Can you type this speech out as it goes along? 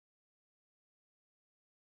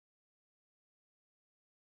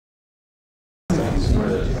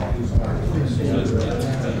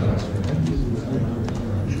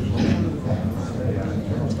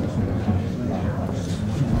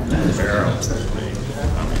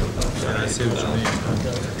I see what you mean.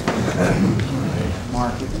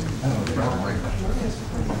 Mark,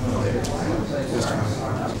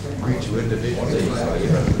 greet you individually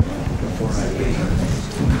before I leave.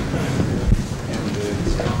 And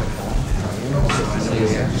so I know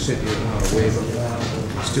we have to sit here a while away,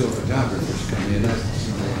 but still photographers come in.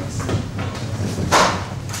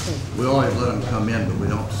 We always let them come in, but we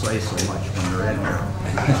don't say so much when they're in here.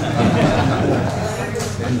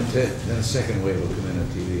 Then the second wave will come in on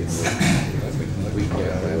TV and we get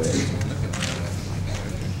out of the way.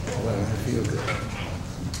 Well, I feel good.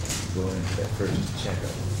 Go into that first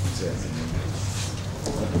checkup. What's that?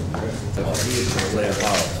 He is going to lay a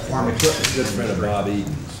lot of farm equipment. Good friend of Bob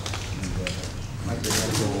Eaton's. Might be able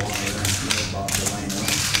to go along with that, Bob Delaney.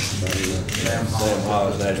 Sam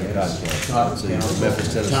Hollis, National Cotton Club.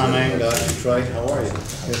 Memphis, Tennessee. Tom Angot, Detroit. How are you?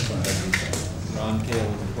 Ron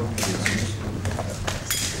Cale.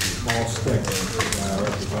 Small stick.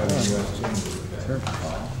 Representing U.S.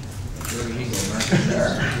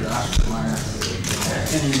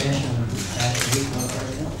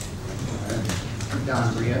 Don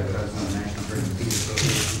Bria, President of the National Trade and Peace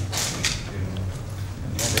Association.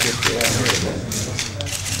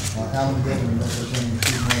 Alan Goodman, representing the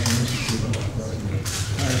American Institute.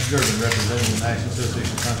 Ernest Durbin, representing the National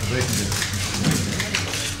Association of Conservation Districts.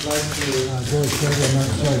 George Taylor,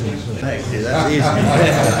 American Soybean. Thank you, that's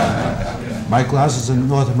easy. Mike Glass is the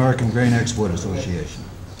North American Grain Export Association.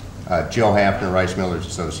 Joe Hafner, Rice Millers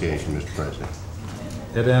Association, Mr. President.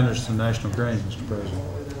 Ed Anderson, National Grains, Mr. President.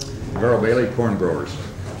 Earl Bailey, Corn Growers.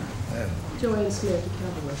 Joanne Smith, the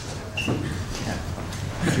Cavalry.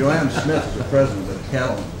 Joanne Smith is the president of the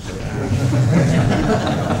Cattle Association.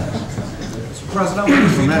 Mr. President, when you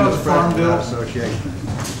veto the Farm Bill, Association.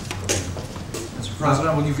 Mr.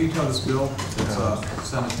 President, when you veto this bill, it's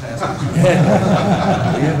Senate passage. We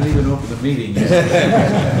haven't even opened the meeting yet.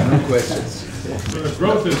 No questions. Well, the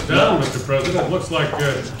growth is down, Mr. President. It looks like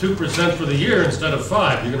 2% for the year instead of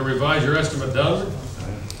 5%. You're going to revise your estimate downward?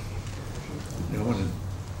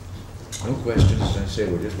 No questions. I say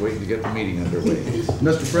we're just waiting to get the meeting underway.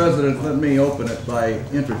 Mr. President, let me open it by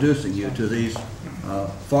introducing you to these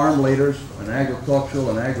farm leaders and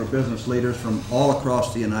agricultural and agribusiness leaders from all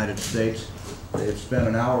across the United States. They've spent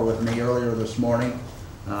an hour with me earlier this morning.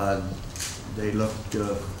 They've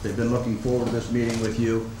been looking forward to this meeting with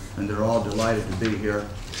you, and they're all delighted to be here.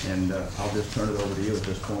 And I'll just turn it over to you at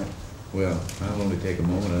this point. Well, I'll only take a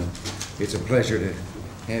moment. It's a pleasure to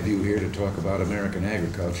have you here to talk about American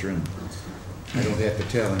agriculture, and I don't have to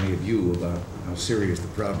tell any of you about how serious the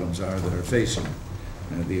problems are that are facing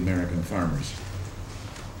the American farmers.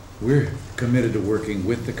 We're committed to working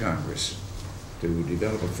with the Congress to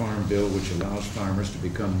develop a farm bill which allows farmers to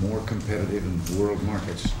become more competitive in world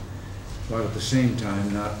markets, while at the same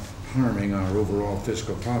time not harming our overall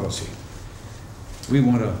fiscal policy. We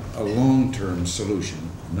want a long-term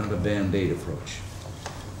solution, not a Band-Aid approach.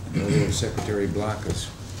 And although Secretary Block has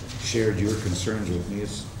shared your concerns with me,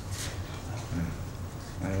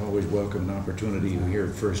 I always welcome an opportunity to hear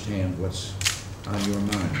firsthand what's on your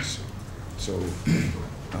minds. So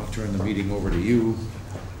I'll turn the meeting over to you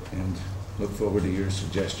and look forward to your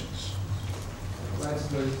suggestions.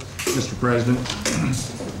 Mr. President,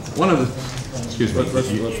 one of the, excuse me, let's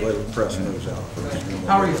let the press news out first.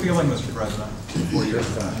 How are you feeling, Mr. President? Well, you're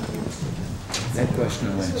fine. That question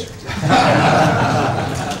I'll answer.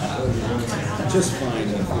 Just fine,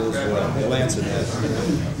 and feels well. He'll answer that.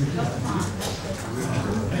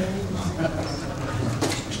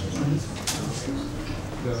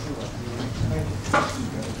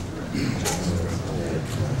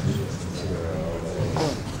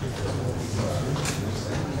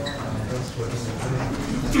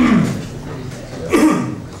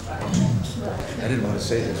 I didn't want to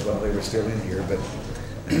say this while they were still in here, but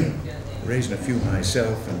raising a few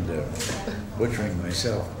myself and butchering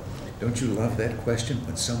myself, don't you love that question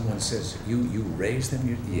when someone says, you raise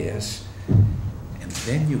them? Yes. And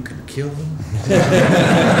then you can kill them?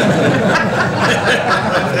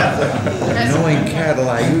 Knowing cattle,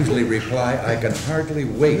 I usually reply, I can hardly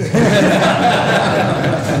wait.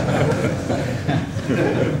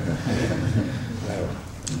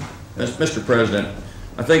 Mr. President,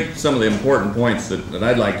 I think some of the important points that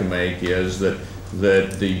I'd like to make is that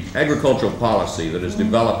the agricultural policy that is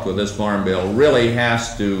developed with this farm bill really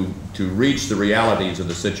has to reach the realities of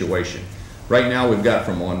the situation. Right now we've got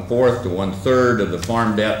from 1/4 to 1/3 of the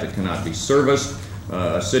farm debt that cannot be serviced,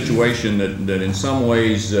 a situation that in some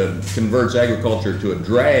ways converts agriculture to a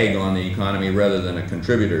drag on the economy rather than a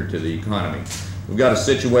contributor to the economy. We've got a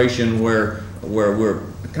situation where we're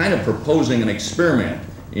kind of proposing an experiment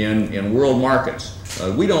in world markets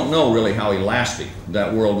We don't know really how elastic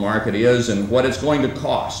that world market is and what it's going to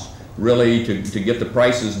cost really to get the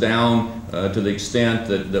prices down to the extent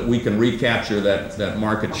that we can recapture that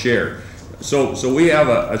market share. So we have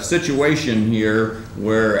a situation here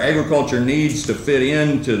where agriculture needs to fit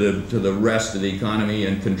into the rest of the economy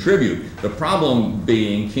and contribute. The problem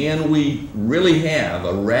being, can we really have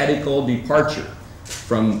a radical departure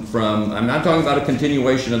from I'm not talking about a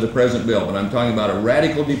continuation of the present bill, but I'm talking about a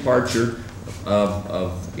radical departure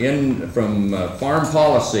from farm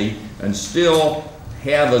policy and still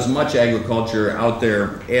have as much agriculture out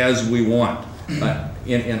there as we want.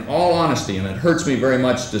 In all honesty, and it hurts me very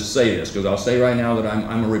much to say this, because I'll say right now that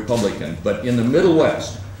I'm a Republican, but in the Middle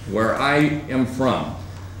West, where I am from,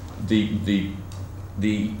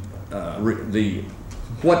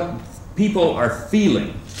 what people are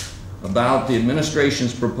feeling about the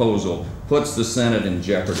administration's proposal puts the Senate in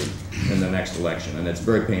jeopardy in the next election, and it's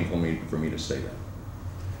very painful for me to say that.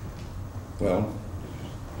 Well,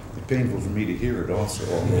 it's painful for me to hear it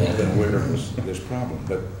also, although I've been aware of this problem.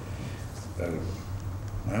 But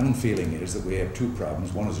my own feeling is that we have two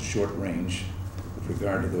problems. One is a short range with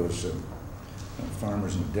regard to those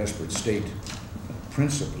farmers in a desperate state,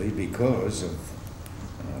 principally because of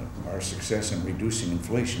our success in reducing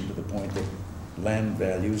inflation to the point that land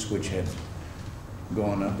values, which had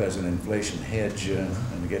gone up as an inflation hedge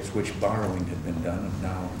and against which borrowing had been done, have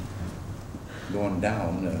now gone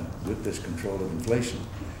down with this control of inflation.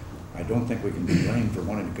 I don't think we can be blamed for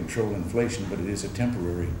wanting to control inflation, but it is a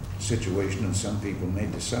temporary situation and some people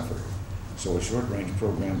made to suffer. So a short-range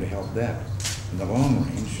program to help that. In the long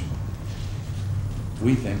range,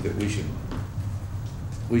 we think that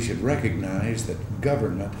we should recognize that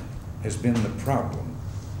government has been the problem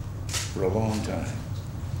for a long time,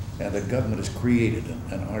 and that government has created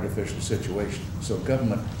an artificial situation. So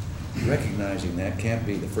government, recognizing that, can't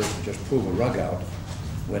be the first to just pull the rug out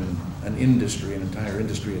when an entire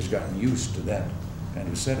industry has gotten used to that kind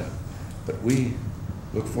of setup. But we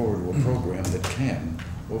look forward to a program that can,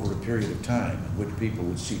 over a period of time, in which people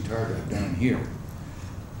would see targeted down here,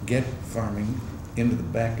 get farming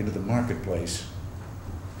back into the marketplace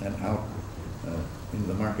and out into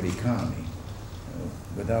the market economy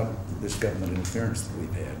without this government interference that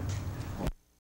we've had.